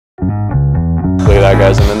Look at that,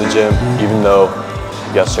 guys, I'm in the gym. Even though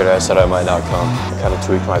yesterday I said I might not come. I kind of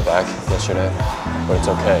tweaked my back yesterday, but it's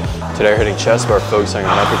okay. Today we're hitting chest, but we're focusing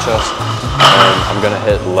on upper chest. And I'm gonna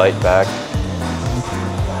hit light back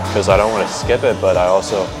because I don't want to skip it, but I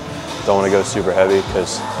also don't want to go super heavy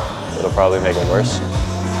because it'll probably make it worse.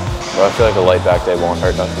 But I feel like a light back day won't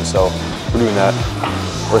hurt nothing, so we're doing that.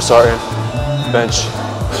 We're starting bench,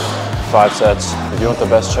 5 sets. If you want the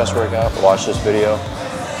best chest workout, watch this video.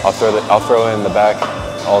 I'll throw it in the back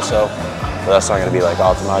also, but that's not gonna be like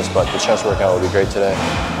optimized, but the chest workout will be great today.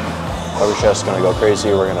 Upper chest is gonna go crazy.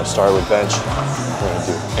 We're gonna start with bench. We're gonna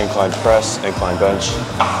do incline press, incline bench,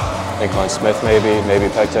 incline Smith maybe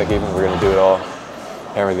pec tech even. We're gonna do it all.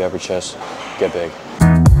 Hammer the upper chest, get big.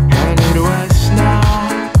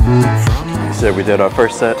 So we did our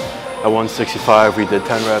first set at 165. We did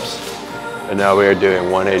 10 reps, and now we are doing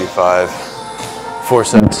 185, 4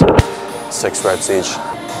 sets, 6 reps each.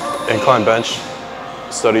 Incline bench,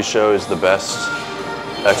 studies show, is the best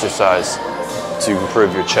exercise to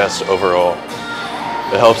improve your chest overall.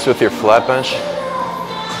 It helps with your flat bench,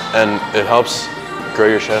 and it helps grow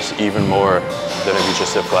your chest even more than if you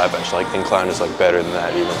just did flat bench. Like incline is like better than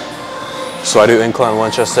that even. So I do incline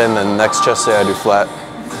one chest day, and then the next chest day I do flat.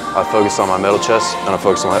 I focus on my middle chest, and I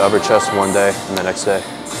focus on my upper chest one day, and the next day.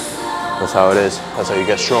 That's how it is. That's how you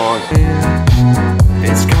get strong.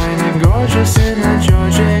 It's kind of gorgeous in a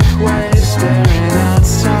Georgic way, staring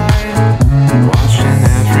outside, watching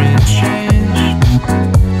every change.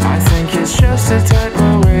 I think it's just a type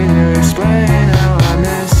of way to explain how I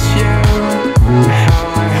miss you, how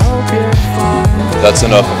I hope you're fine. That's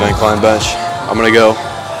enough of incline bench. I'm gonna go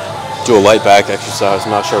do a light back exercise.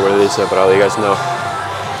 I'm not sure what it is yet, but I'll let you guys know.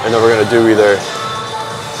 And then we're gonna do either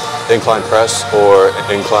incline press or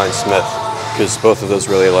incline Smith, because both of those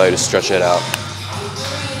really allow you to stretch it out.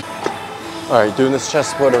 All right, doing this chest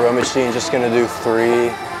support row machine, just gonna do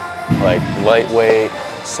 3 like lightweight,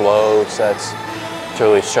 slow sets to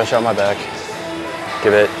really stretch out my back.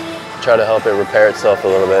 Try to help it repair itself a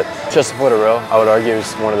little bit. Chest support row, I would argue,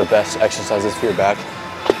 is one of the best exercises for your back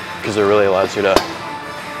because it really allows you to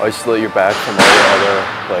isolate your back from all the other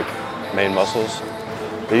like main muscles.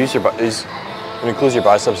 It includes your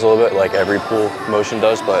biceps a little bit, like every pull motion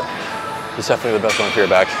does, but it's definitely the best one for your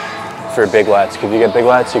back, for your big lats. If you get big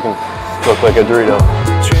lats, you can look like a Dorito.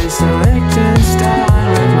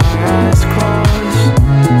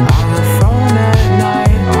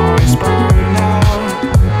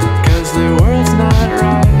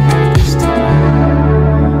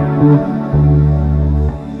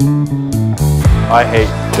 I hate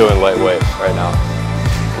doing lightweight right now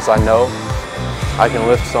because I know I can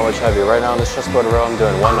lift so much heavier. Right now on this chest support row, I'm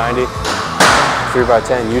doing 190,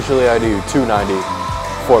 3x10. Usually I do 290,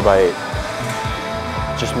 4x8.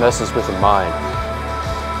 Just messes with the mind.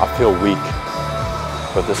 I feel weak,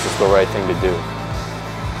 but this is the right thing to do.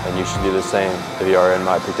 And you should do the same if you are in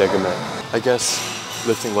my predicament. I guess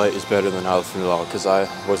lifting light is better than not lifting at all, because I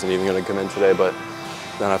wasn't even gonna come in today, but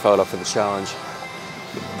then I felt up for the challenge.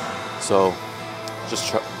 So just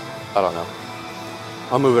try, I don't know.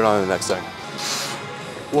 I'll move it on to the next thing.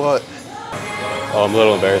 What? Oh, I'm a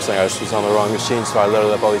little embarrassing. I was on the wrong machine, so I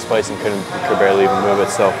loaded up all these plates and could barely even move it,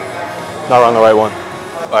 so not on the right one.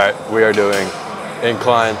 All right, we are doing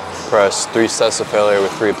incline press, 3 sets of failure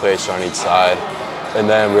with 3 plates on each side. And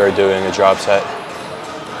then we are doing a drop set.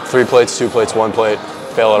 3 plates, 2 plates, 1 plate,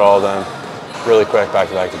 fail at all of them, really quick, back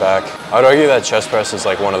to back to back. I'd argue that chest press is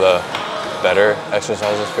like one of the better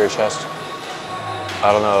exercises for your chest.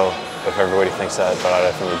 I don't know if everybody thinks that, but I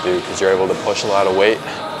definitely do, because you're able to push a lot of weight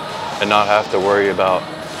and not have to worry about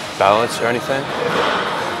balance or anything.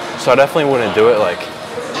 So I definitely wouldn't do it like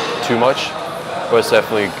too much, but it's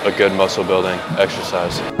definitely a good muscle building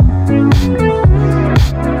exercise.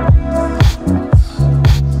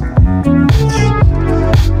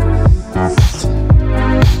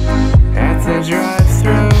 At the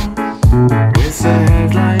drive-thru with the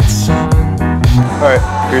headlights on. All right,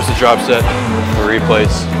 here's the drop set. 3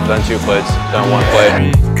 plates, then 2 plates, then 1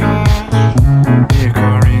 plate.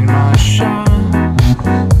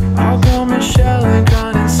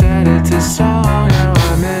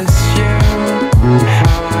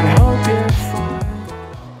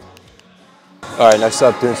 All right, next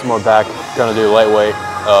up, doing some more back. Gonna do lightweight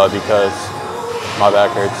because my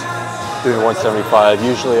back hurts. Doing 175.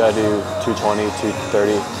 Usually I do 220,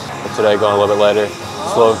 230, but today going a little bit lighter.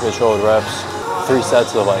 Slow, controlled reps. 3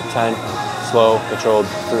 sets of like 10. Slow, controlled,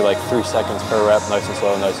 through like 3 seconds per rep. Nice and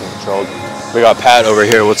slow, nice and controlled. We got Pat over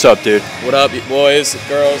here. What's up, dude? What up, boys,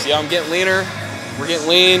 girls? Yeah, I'm getting leaner. We're getting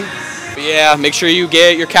lean. But yeah, make sure you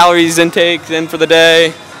get your calories intake in for the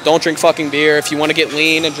day. Don't drink fucking beer. If you want to get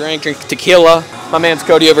lean and drink tequila. My man's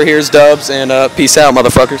Cody over here is Dubs, and peace out,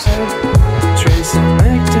 motherfuckers. Tracing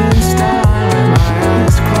Liechtenstein with my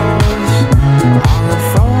eyes closed. On the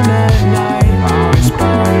phone at night, always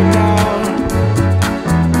burned out.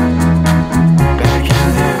 Back in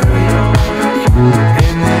New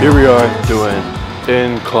York. Here we are doing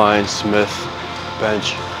incline Smith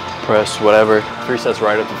bench press, whatever. 3 sets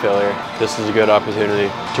right up to failure. This is a good opportunity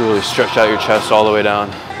to really stretch out your chest all the way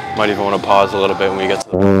down. Might even want to pause a little bit when you get to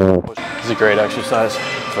the push. It's a great exercise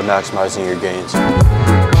for maximizing your gains.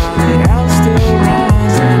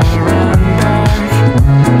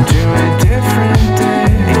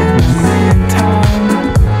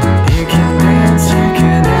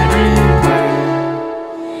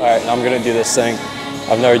 Alright, now I'm gonna do this thing.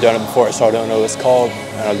 I've never done it before, so I don't know what it's called,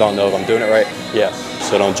 and I don't know if I'm doing it right. Yeah,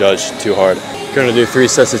 so don't judge too hard. Gonna do 3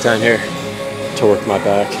 sets of 10 here to work my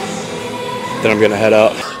back. Then I'm gonna head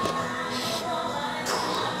out.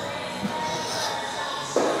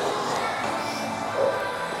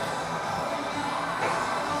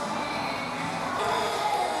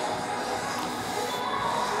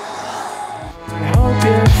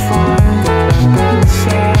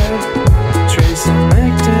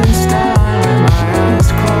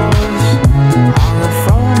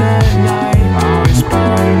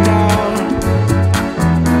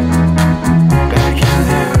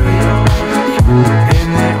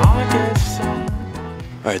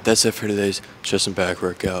 Alright, that's it for today's chest and back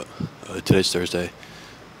workout. Today's Thursday.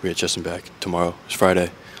 We had chest and back. Tomorrow is Friday.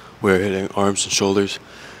 We're hitting arms and shoulders.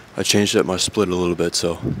 I changed up my split a little bit,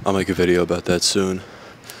 so I'll make a video about that soon.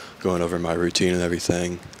 Going over my routine and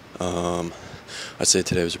everything. I'd say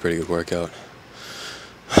today was a pretty good workout.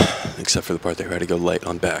 Except for the part that we had to go light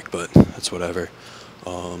on back, but that's whatever.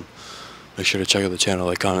 Make sure to check out the channel,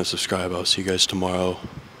 like, comment, subscribe. I'll see you guys tomorrow.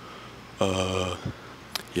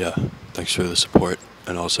 Yeah, thanks for the support.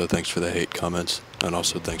 And also thanks for the hate comments. And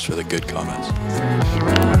also thanks for the good comments.